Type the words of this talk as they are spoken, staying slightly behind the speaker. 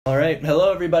All right.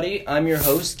 Hello, everybody. I'm your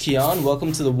host, Keon.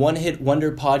 Welcome to the One Hit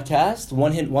Wonder podcast.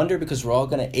 One Hit Wonder because we're all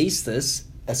going to ace this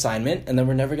assignment, and then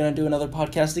we're never going to do another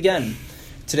podcast again.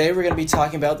 Today, we're going to be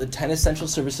talking about the 10 essential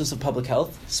services of public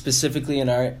health, specifically in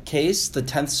our case, the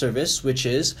 10th service, which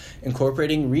is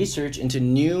incorporating research into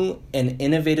new and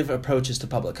innovative approaches to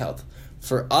public health.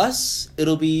 For us,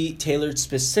 it'll be tailored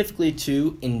specifically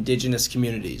to Indigenous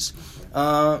communities.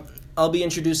 I'll be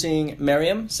introducing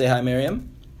Miriam. Say hi,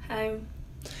 Miriam. Hi.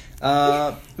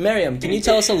 Miriam, can you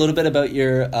tell us a little bit about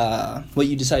your what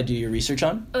you decided to do your research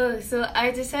on? So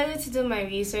I decided to do my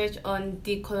research on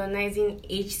decolonizing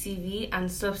HCV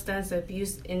and substance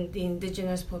abuse in the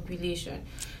Indigenous population.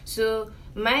 So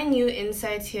my new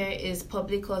insight here is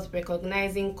public health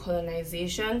recognizing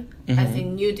colonization as a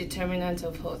new determinant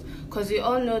of health. Because we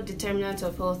all know determinants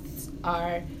of health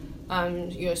are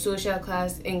your social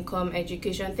class, income,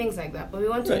 education, things like that. But we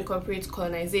want to incorporate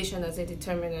colonization as a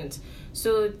determinant.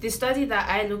 So the study that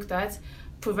I looked at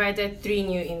provided 3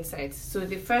 new insights. So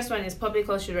the first one is public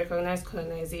health should recognize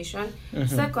colonization.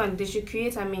 Second, they should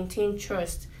create and maintain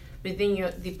trust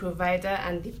within the provider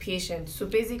and the patient. So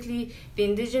basically, the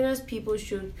Indigenous people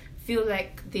should feel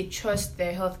like they trust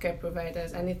their healthcare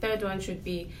providers. And the third one should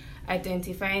be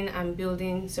identifying and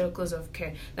building circles of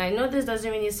care. Now, I know this doesn't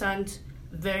really sound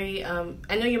very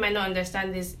I know you might not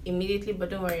understand this immediately, but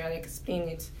don't worry, I'll explain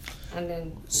it. And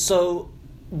then So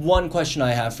one question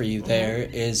I have for you there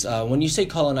is when you say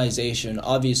colonization,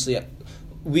 obviously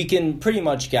we can pretty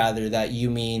much gather that you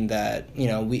mean that,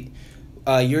 we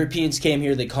Europeans came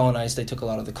here, they colonized, they took a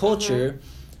lot of the culture,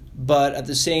 but at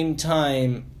the same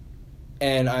time,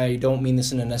 and I don't mean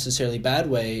this in a necessarily bad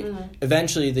way,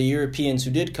 eventually the Europeans who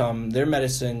did come, their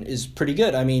medicine is pretty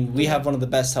good. I mean, we have one of the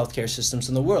best healthcare systems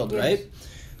in the world, right?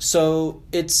 So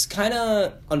it's kind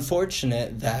of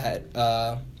unfortunate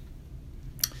that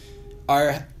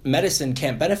our medicine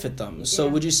can't benefit them. So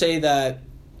would you say that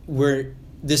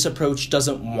this approach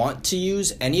doesn't want to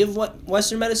use any of what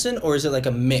Western medicine, or is it like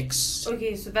a mix?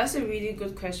 Okay, so that's a really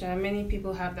good question, and many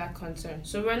people have that concern.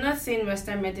 So we're not saying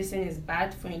Western medicine is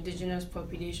bad for Indigenous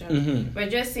population. We're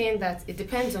just saying that it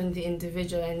depends on the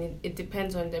individual and it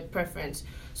depends on their preference.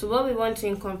 So what we want to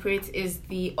incorporate is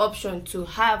the option to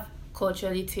have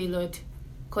culturally tailored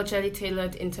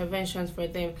interventions for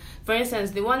them. For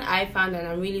instance, the one I found and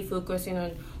I'm really focusing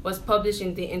on was published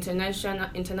in the International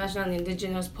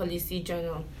Indigenous Policy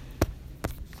Journal.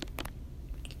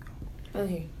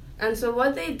 Okay. And so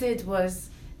what they did was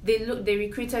they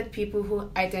recruited people who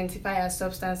identify as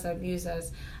substance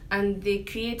abusers, and they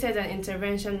created an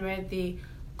intervention where they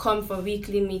come for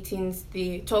weekly meetings,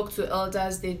 they talk to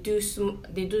elders, they do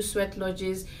sweat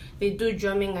lodges, they do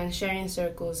drumming and sharing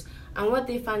circles. And what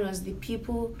they found was the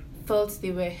people felt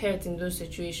they were hurt in those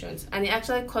situations. And it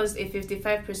actually caused a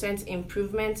 55%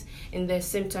 improvement in their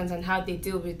symptoms and how they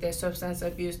deal with their substance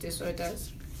abuse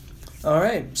disorders. All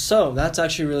right. So that's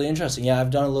actually really interesting. Yeah,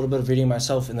 I've done a little bit of reading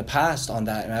myself in the past on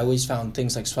that, and I always found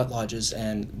things like sweat lodges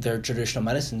and their traditional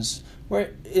medicines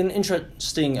were an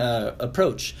interesting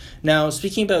approach. Now,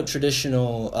 speaking about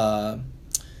traditional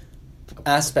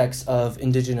aspects of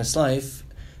Indigenous life,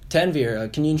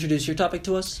 Tanvir, can you introduce your topic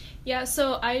to us? Yeah,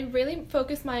 so I really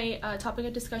focused my topic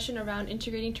of discussion around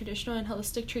integrating traditional and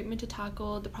holistic treatment to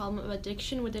tackle the problem of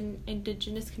addiction within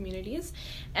Indigenous communities.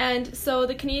 And so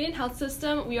the Canadian health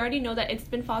system, we already know that it's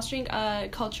been fostering a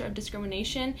culture of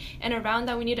discrimination, and around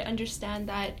that we need to understand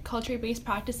that culture-based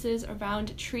practices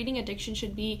around treating addiction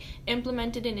should be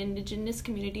implemented in Indigenous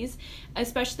communities,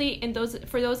 especially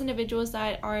for those individuals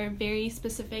that are very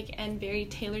specific and very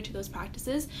tailored to those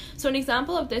practices. So an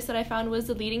example of this that I found was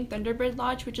the Leading Thunderbird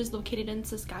Lodge, which is located in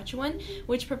Saskatchewan,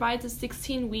 which provides a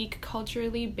 16-week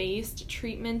culturally based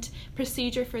treatment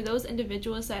procedure for those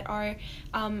individuals that are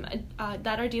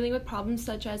dealing with problems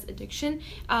such as addiction,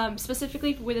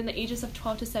 specifically within the ages of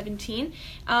 12 to 17.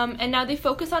 And now they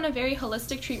focus on a very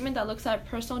holistic treatment that looks at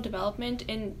personal development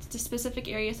in specific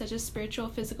areas such as spiritual,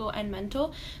 physical, and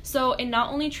mental. So it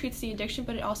not only treats the addiction,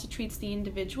 but it also treats the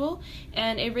individual,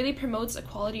 and it really promotes a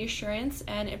quality assurance,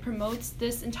 and it promotes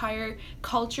this entire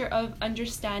culture of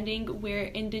understanding where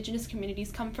Indigenous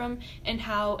communities come from and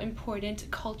how important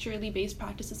culturally based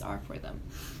practices are for them.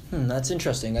 That's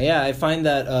interesting. Yeah, I find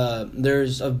that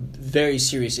there's a very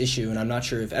serious issue, and I'm not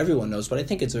sure if everyone knows, but I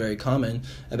think it's very common,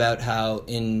 about how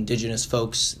Indigenous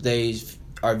folks, they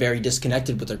are very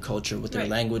disconnected with their culture, with their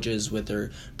languages, with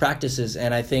their practices,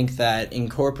 and I think that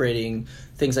incorporating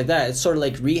things like that, it's sort of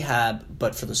like rehab,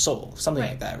 but for the soul, something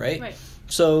like that, right?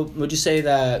 So would you say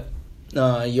that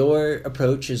your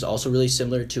approach is also really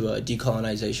similar to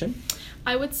decolonization?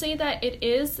 I would say that it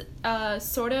is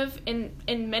sort of in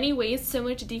many ways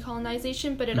similar to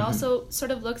decolonization, but it also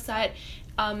sort of looks at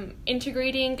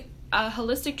integrating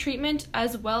holistic treatment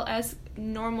as well as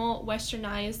normal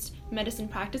westernized medicine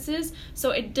practices.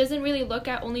 So it doesn't really look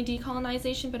at only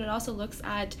decolonization, but it also looks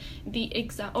at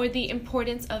the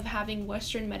importance of having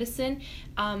Western medicine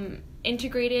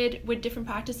integrated with different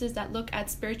practices that look at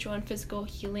spiritual and physical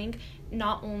healing,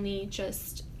 not only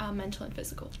just mental and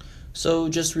physical. So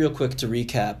just real quick to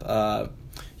recap,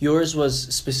 yours was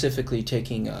specifically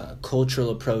taking a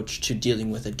cultural approach to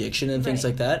dealing with addiction and things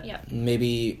like that. Yeah.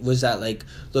 Maybe was that like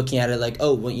looking at it like,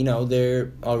 oh, well, you know,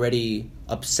 they're already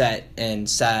upset and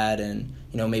sad and,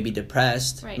 you know, maybe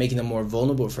depressed, making them more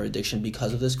vulnerable for addiction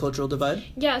because of this cultural divide?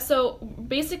 Yeah, so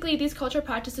basically these cultural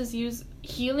practices use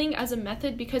healing as a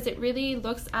method because it really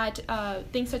looks at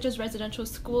things such as residential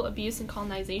school abuse and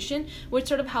colonization, which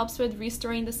sort of helps with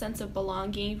restoring the sense of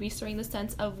belonging, restoring the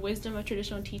sense of wisdom of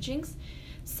traditional teachings.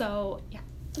 So, yeah.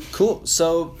 Cool.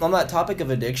 So, on that topic of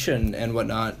addiction and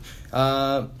whatnot,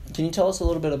 can you tell us a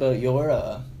little bit about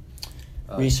your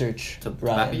research?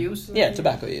 Tobacco use? Yeah,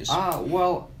 tobacco use.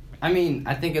 Well, I mean,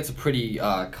 I think it's a pretty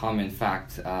common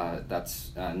fact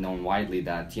that's known widely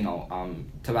that, you know,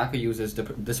 tobacco use is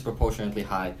disproportionately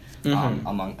high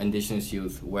among indigenous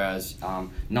youth, whereas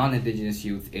non-indigenous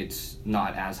youth, it's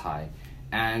not as high.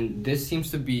 And this seems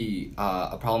to be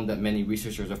a problem that many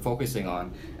researchers are focusing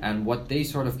on. And what they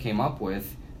sort of came up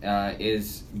with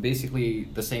is basically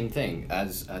the same thing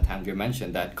as Tanvir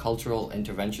mentioned, that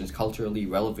culturally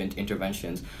relevant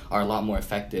interventions are a lot more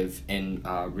effective in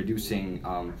reducing,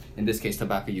 in this case,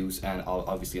 tobacco use and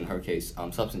obviously in her case,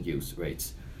 substance use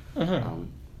rates.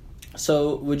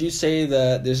 So would you say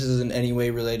that this is in any way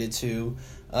related to,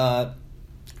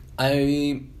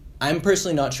 I'm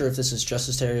personally not sure if this is just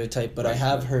a stereotype, but I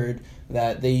have heard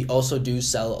that they also do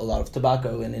sell a lot of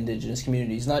tobacco in indigenous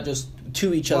communities, not just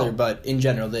to each other, but in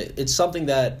general. It's something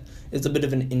that is a bit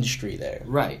of an industry there.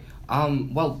 Right.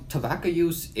 Well, tobacco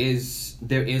use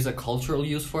there is a cultural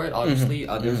use for it, obviously.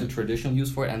 There's a traditional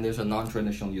use for it, and there's a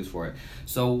non-traditional use for it.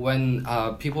 So when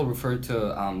people refer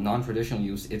to non-traditional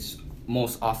use, it's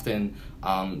most often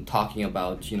talking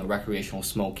about, you know, recreational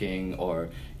smoking or,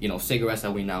 you know, cigarettes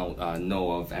that we now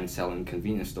know of and sell in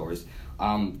convenience stores.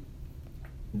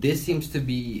 This seems to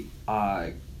be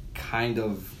kind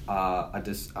of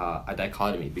a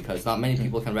dichotomy because not many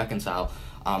people can reconcile,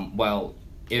 well,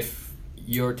 if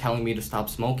you're telling me to stop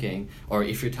smoking, or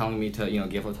if you're telling me to, you know,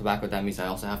 give up tobacco, that means I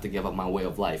also have to give up my way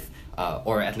of life,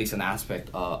 or at least an aspect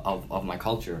of my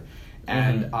culture.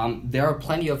 And there are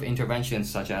plenty of interventions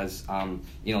such as,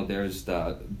 you know, there's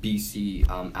the BC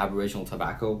Aboriginal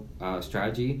Tobacco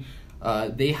Strategy.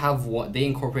 They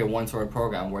incorporate one sort of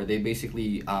program where they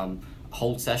basically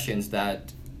hold sessions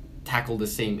that tackle the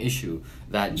same issue,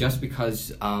 that just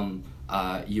because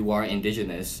you are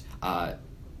indigenous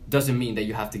doesn't mean that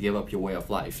you have to give up your way of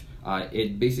life.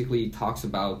 It basically talks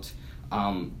about,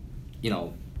 you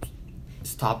know,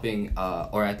 stopping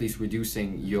or at least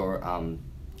reducing your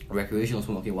recreational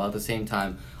smoking while at the same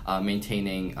time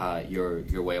maintaining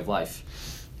your way of life.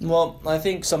 Well, I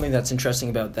think something that's interesting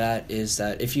about that is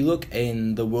that if you look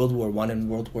in the World War I and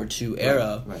World War II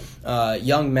era,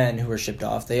 young men who were shipped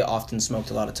off, they often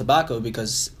smoked a lot of tobacco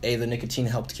because, A, the nicotine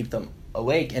helped keep them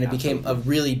awake, and it became a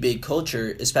really big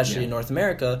culture, especially in North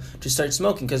America, to start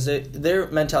smoking because their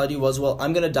mentality was, well,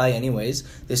 I'm going to die anyways.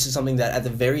 This is something that at the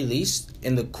very least,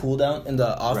 in the cool down, in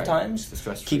the off times,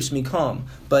 keeps me calm.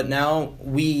 But now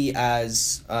we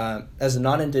as a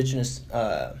non-Indigenous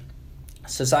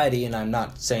society, and I'm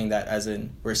not saying that as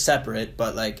in we're separate,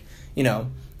 but like, you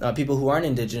know, people who aren't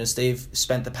Indigenous, they've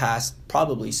spent the past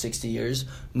probably 60 years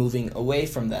moving away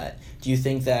from that. Do you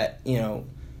think that, you know,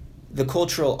 the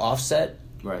cultural offset,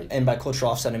 and by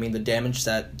cultural offset I mean the damage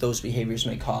that those behaviors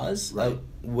may cause,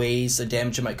 outweighs the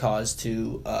damage it might cause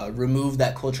to remove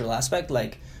that cultural aspect,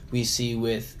 like we see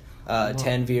with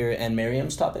Tanvir and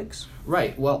Miriam's topics?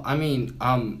 Right. Well, I mean,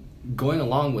 going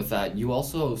along with that, you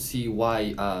also see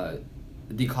why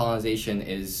decolonization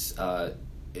is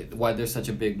why there's such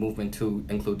a big movement to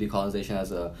include decolonization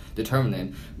as a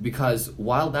determinant, because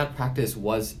while that practice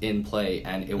was in play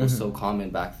and it was so common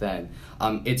back then,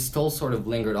 it still sort of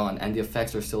lingered on and the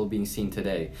effects are still being seen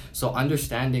today. So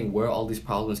understanding where all these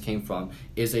problems came from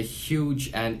is a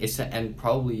huge and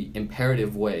probably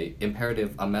imperative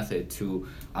method to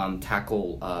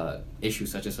tackle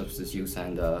issues such as substance use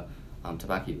and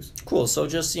tobacco use. Cool. So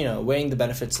just, you know, weighing the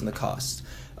benefits and the cost.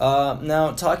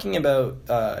 Now, talking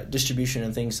about distribution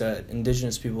and things that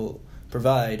Indigenous people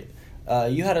provide,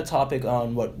 you had a topic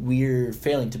on what we're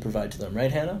failing to provide to them,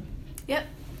 right, Hannah? Yep.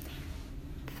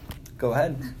 Go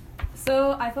ahead.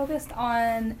 So I focused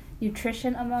on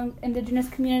nutrition among indigenous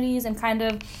communities and kind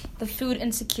of the food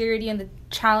insecurity and the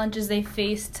challenges they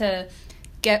face to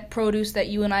get produce that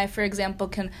you and I, for example,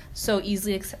 can so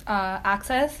easily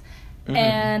access. Mm-hmm.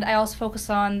 And I also focus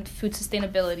on food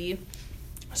sustainability.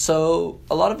 So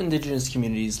a lot of indigenous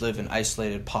communities live in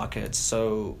isolated pockets.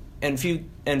 So and food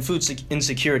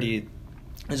insecurity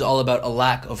is all about a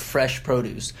lack of fresh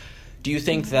produce. Do you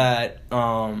think that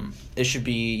it should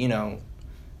be,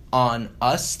 on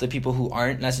us, the people who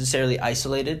aren't necessarily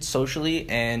isolated socially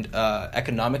and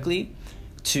economically,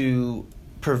 to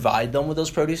provide them with those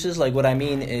produces? Like, what I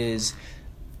mean is,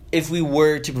 if we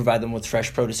were to provide them with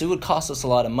fresh produce, it would cost us a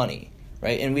lot of money,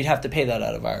 right? And we'd have to pay that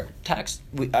out of our tax.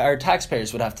 Our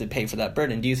taxpayers would have to pay for that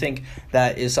burden. Do you think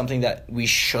that is something that we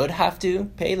should have to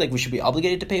pay, like we should be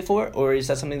obligated to pay for, or is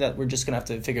that something that we're just going to have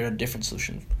to figure out a different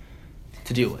solution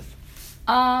to deal with?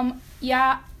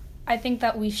 Yeah, I think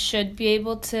that we should be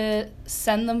able to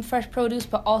send them fresh produce,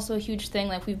 but also a huge thing,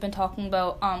 like we've been talking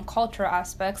about cultural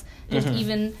aspects, just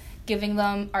even giving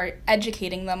them or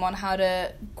educating them on how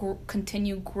to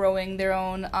continue growing their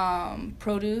own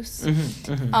produce.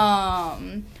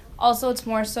 Also, it's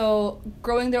more so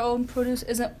growing their own produce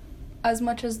isn't as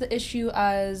much as the issue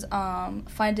as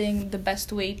finding the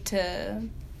best way to...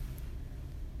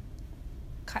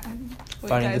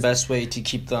 the best way to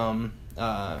keep them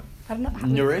I don't know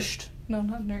nourished. No,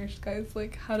 not nourished, guys.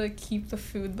 Like how to keep the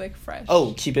food like fresh.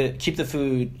 Oh, keep the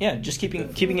food. Yeah, just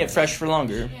keeping it fresh for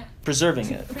longer,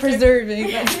 preserving it. Preserving.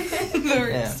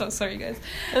 Yeah. So sorry, guys.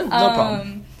 No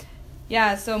problem.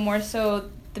 Yeah. So more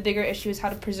so, the bigger issue is how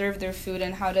to preserve their food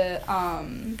and how to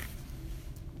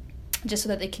just so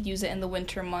that they could use it in the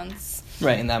winter months.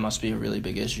 Right, and that must be a really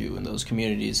big issue in those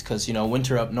communities because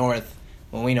winter up north.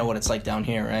 Well, we know what it's like down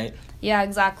here, right? Yeah,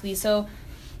 exactly. So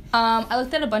I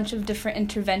looked at a bunch of different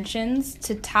interventions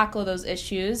to tackle those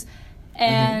issues,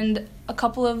 and a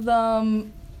couple of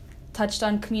them touched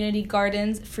on community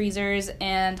gardens, freezers,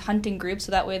 and hunting groups,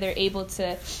 so that way they're able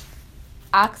to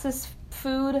access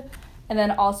food and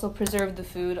then also preserve the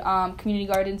food. Community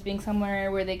gardens being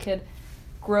somewhere where they could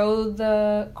grow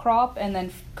the crop, and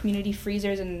then community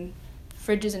freezers and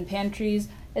fridges and pantries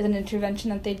is an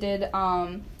intervention that they did,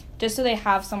 just so they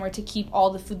have somewhere to keep all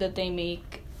the food that they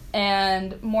make.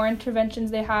 And more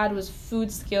interventions they had was food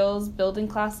skills building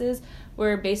classes,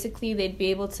 where basically they'd be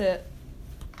able to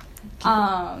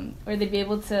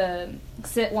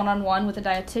sit one-on-one with a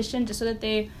dietitian, just so that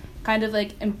they kind of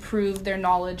like improve their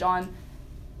knowledge on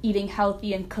eating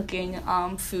healthy and cooking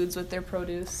foods with their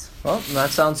produce. Well,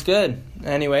 that sounds good.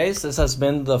 Anyways, this has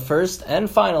been the first and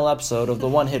final episode of the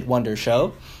One Hit Wonder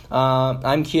Show.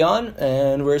 I'm Keon,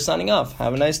 and we're signing off.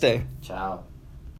 Have a nice day. Ciao.